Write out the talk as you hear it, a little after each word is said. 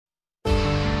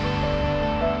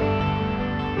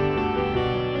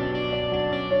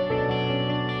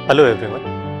Hello everyone.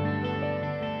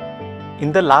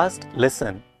 In the last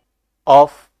lesson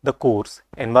of the course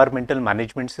Environmental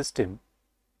Management System,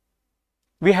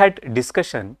 we had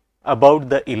discussion about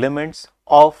the elements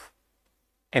of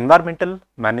Environmental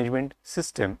Management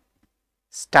System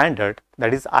standard,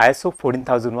 that is ISO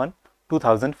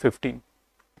 14001:2015.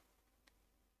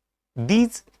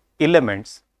 These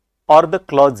elements or the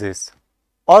clauses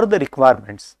or the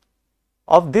requirements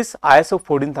of this ISO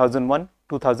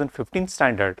 14001:2015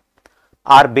 standard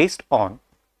are based on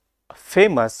a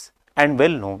famous and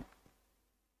well known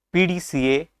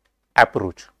PDCA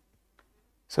approach.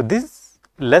 So, this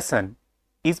lesson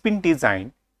is been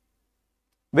designed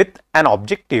with an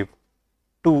objective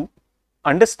to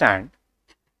understand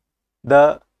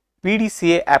the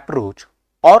PDCA approach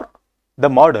or the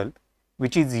model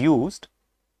which is used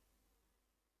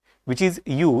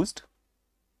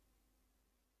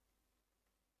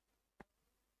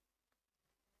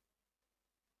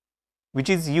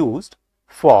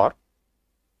for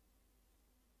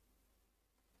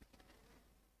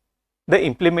the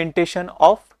implementation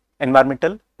of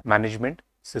environmental management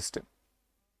system.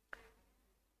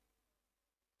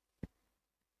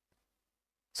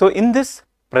 So, in this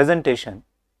presentation,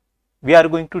 we are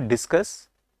going to discuss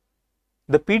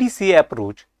the PDCA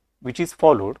approach which is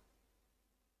followed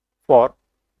for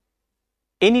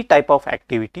any type of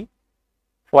activity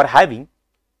for having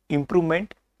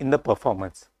improvement in the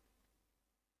performance.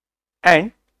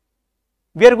 And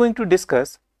we are going to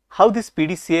discuss how this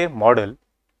PDCA model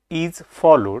is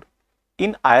followed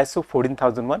in ISO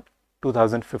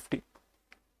 14001:2015.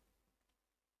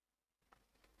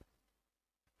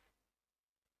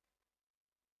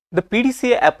 The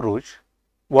PDCA approach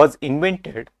was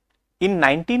invented in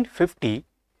 1950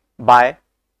 by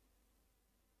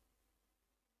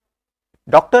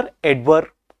Dr.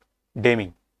 Edward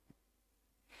Deming.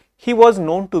 He was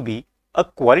known to be a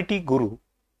quality guru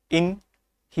in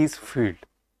his field.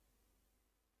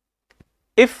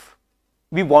 If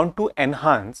we want to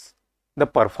enhance the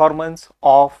performance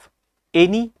of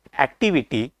any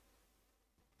activity,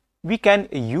 we can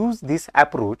use this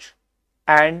approach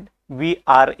and we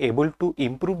are able to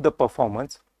improve the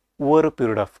performance over a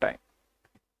period of time.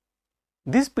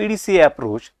 This PDCA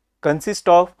approach consists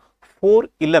of 4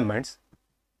 elements.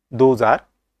 Those are,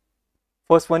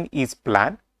 first one is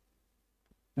plan,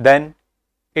 then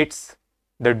it's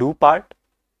the do part,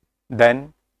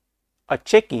 then a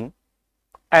checking,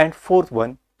 and fourth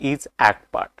one is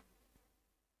act part.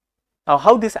 Now,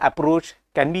 how this approach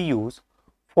can be used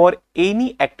for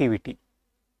any activity,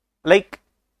 like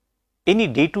any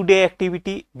day-to-day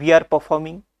activity we are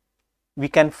performing, we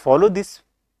can follow this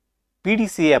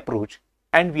PDCA approach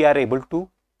and we are able to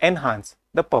enhance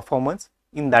the performance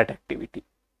in that activity.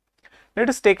 Let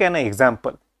us take an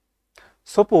example.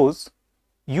 Suppose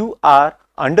you are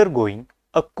undergoing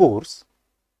a course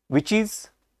which is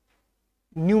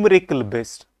numerical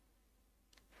based.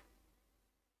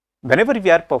 Whenever we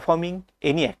are performing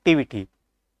any activity,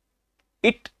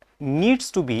 it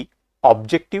needs to be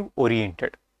objective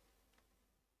oriented.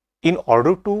 In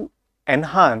order to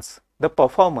enhance the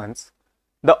performance,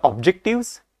 the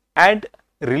objectives and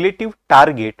relative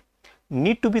target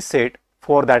need to be set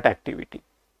for that activity.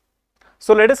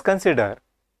 So, let us consider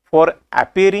for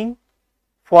appearing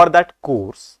for that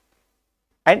course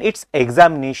and its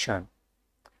examination,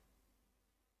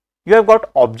 you have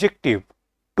got objective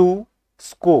to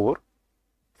score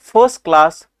first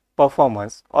class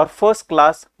performance or first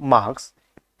class marks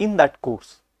in that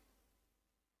course.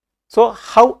 So,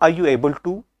 how are you able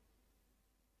to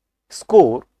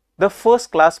score the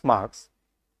first class marks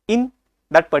in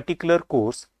that particular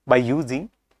course by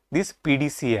using this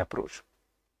PDCA approach?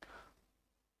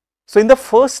 So, in the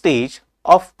first stage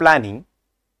of planning,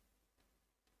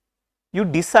 you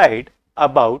decide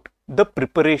about the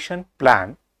preparation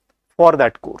plan for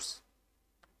that course.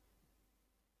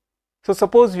 So,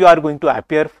 suppose you are going to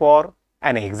appear for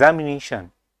an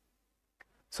examination.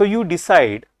 So, you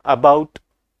decide about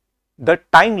the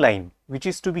timeline which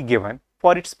is to be given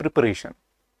for its preparation.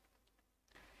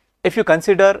 If you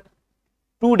consider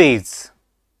 2 days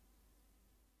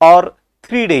or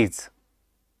 3 days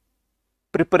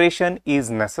preparation is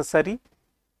necessary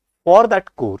for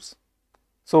that course,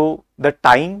 so the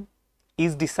time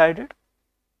is decided.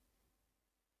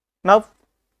 Now,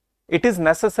 it is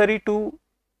necessary to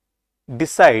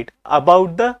decide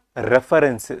about the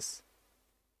references.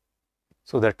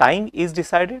 So, the time is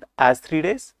decided as 3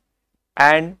 days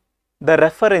and the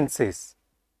references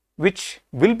which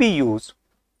will be used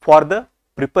for the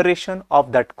preparation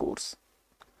of that course.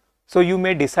 So, you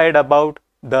may decide about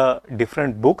the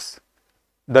different books,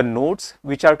 the notes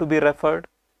which are to be referred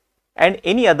and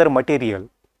any other material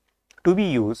to be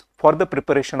used for the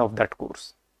preparation of that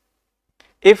course.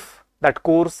 If that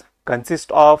course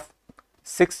consists of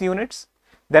 6 units,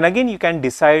 then again you can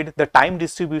decide the time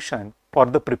distribution for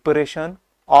the preparation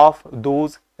of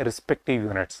those respective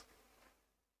units.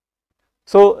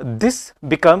 So this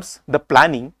becomes the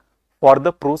planning for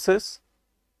the process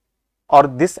or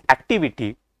this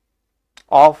activity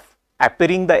of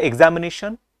appearing the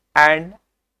examination and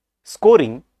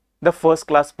scoring the first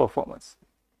class performance.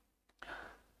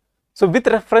 So with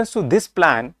reference to this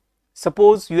plan,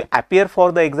 suppose you appear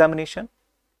for the examination,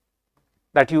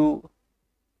 that you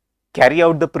carry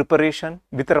out the preparation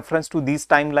with reference to this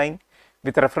timeline,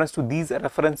 with reference to these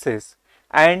references,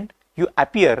 and you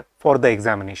appear for the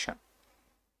examination.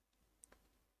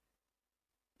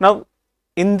 Now,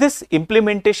 in this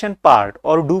implementation part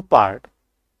or do part,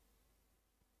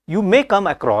 you may come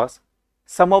across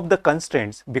some of the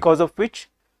constraints because of which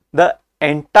the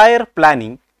entire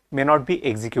planning may not be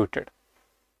executed.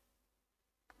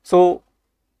 So,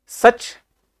 such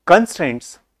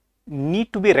constraints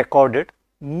need to be recorded,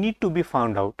 need to be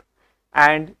found out,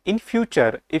 and in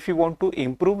future if you want to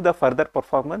improve the further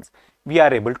performance, we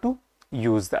are able to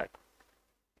use that.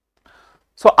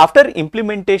 So, after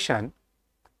implementation,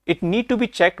 it need to be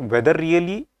checked whether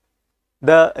really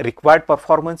the required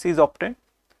performance is obtained.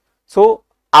 So,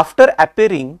 after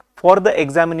appearing for the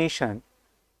examination,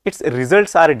 its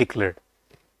results are declared,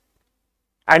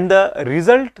 and the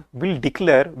result will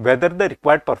declare whether the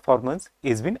required performance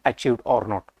is been achieved or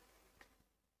not.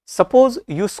 Suppose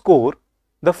you score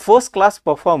the first class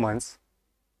performance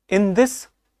in this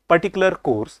particular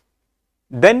course,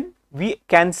 then we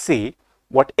can say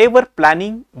whatever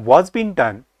planning was being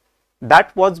done,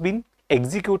 that was being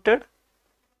executed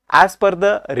as per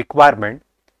the requirement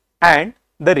and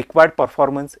the required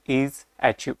performance is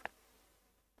achieved.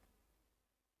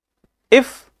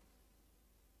 If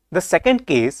the second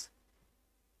case,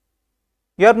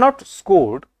 you have not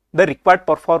scored the required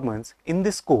performance in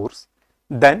this course,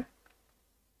 then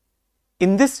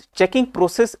in this checking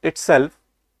process itself,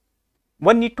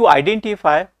 one need to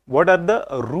identify what are the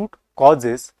root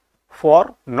causes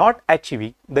for not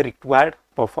achieving the required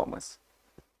performance.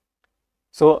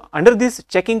 So, under this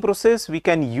checking process, we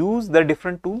can use the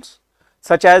different tools,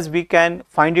 such as we can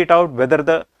find it out whether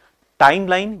the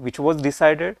timeline which was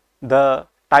decided, the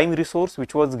time resource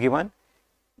which was given,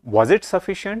 was it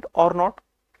sufficient or not?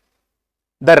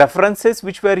 The references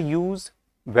which were used,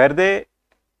 were they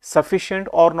sufficient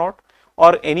or not,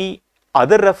 or any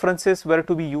other references were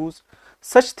to be used?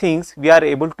 Such things we are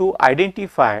able to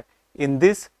identify in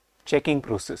this checking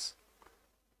process.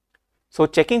 So,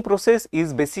 checking process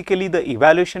is basically the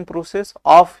evaluation process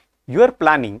of your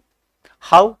planning,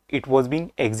 how it was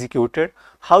being executed,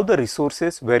 how the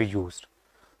resources were used.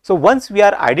 So, once we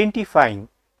are identifying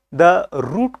the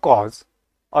root cause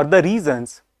or the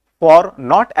reasons for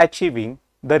not achieving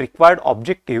the required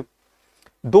objective,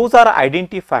 those are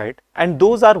identified and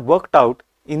those are worked out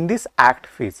in this act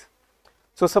phase.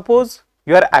 So, suppose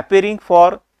you are appearing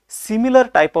for similar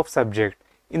type of subject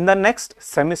in the next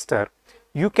semester,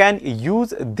 you can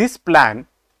use this plan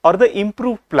or the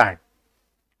improved plan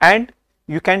and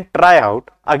you can try out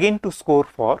again to score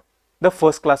for the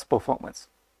first class performance.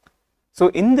 So,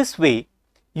 in this way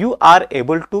you are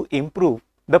able to improve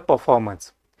the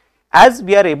performance. As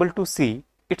we are able to see,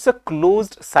 it is a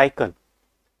closed cycle.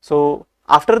 So,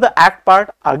 after the act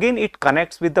part, again it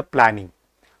connects with the planning.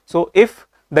 So, if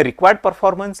the required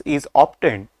performance is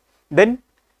obtained, then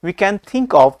we can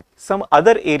think of some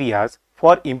other areas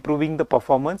for improving the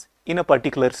performance in a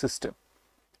particular system.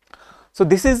 So,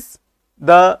 this is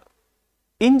the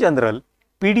in general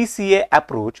PDCA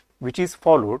approach which is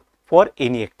followed for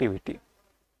any activity.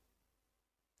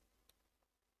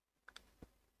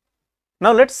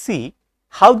 Now, let us see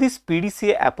how this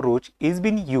PDCA approach is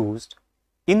being used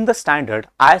in the standard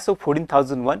ISO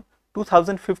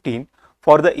 14001:2015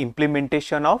 for the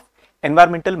implementation of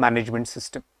environmental management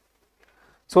system.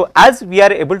 So, as we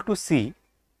are able to see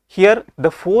here,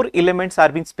 the 4 elements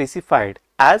are being specified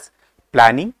as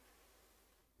planning.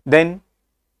 Then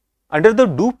under the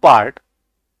do part,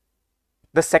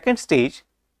 the second stage,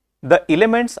 the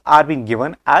elements are being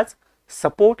given as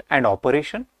support and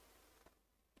operation.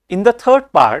 In the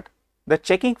third part, the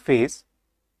checking phase,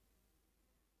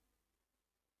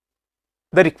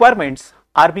 the requirements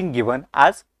are being given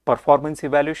as performance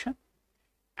evaluation,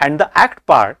 and the act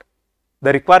part,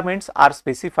 the requirements are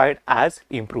specified as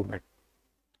improvement.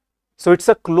 So, it is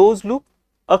a closed loop,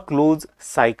 a closed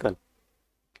cycle.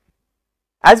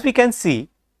 As we can see,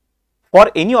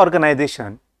 for any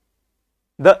organization,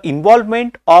 the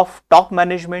involvement of top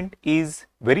management is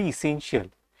very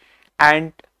essential,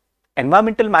 and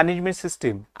environmental management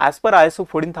system as per ISO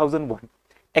 14001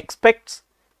 expects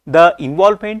the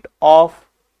involvement of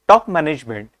top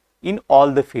management in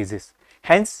all the phases.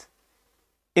 Hence,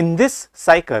 in this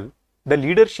cycle, the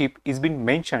leadership is being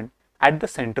mentioned at the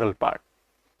central part.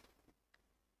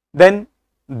 Then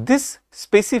this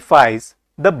specifies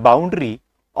the boundary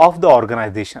of the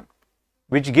organization,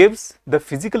 which gives the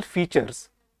physical features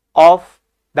of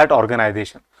that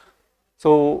organization.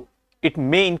 So it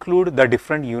may include the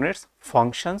different units,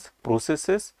 functions,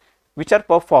 processes which are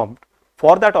performed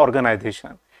for that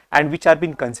organization and which are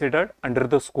being considered under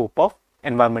the scope of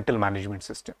environmental management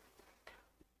system.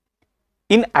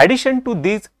 In addition to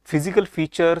these physical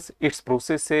features, its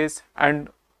processes and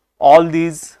all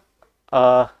these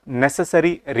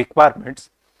necessary requirements,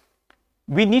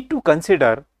 we need to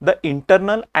consider the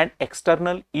internal and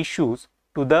external issues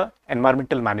to the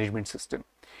environmental management system.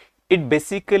 It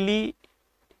basically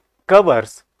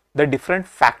covers the different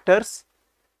factors,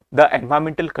 the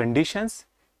environmental conditions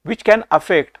which can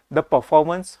affect the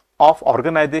performance of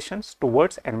organizations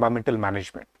towards environmental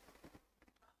management.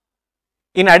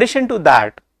 In addition to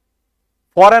that,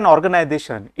 for an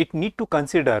organization, it need to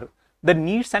consider the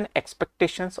needs and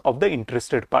expectations of the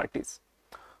interested parties.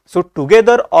 So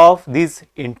together of these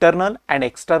internal and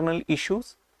external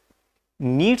issues,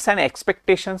 needs and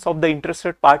expectations of the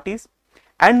interested parties,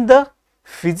 and the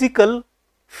physical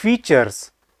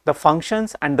features, the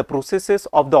functions and the processes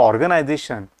of the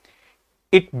organization,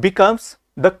 it becomes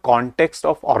the context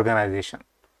of organization.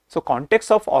 So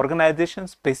context of organization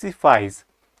specifies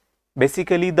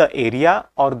basically the area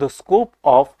or the scope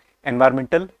of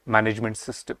environmental management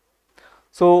system.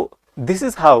 So this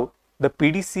is how the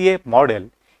PDCA model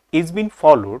is being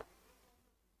followed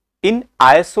in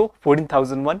ISO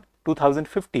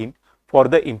 14001-2015 for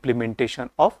the implementation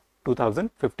of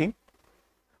 2015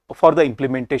 for the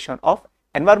implementation of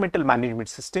environmental management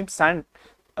systems and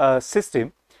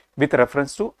system with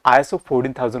reference to ISO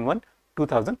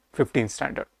 14001-2015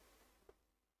 standard.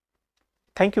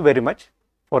 Thank you very much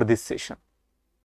for this session.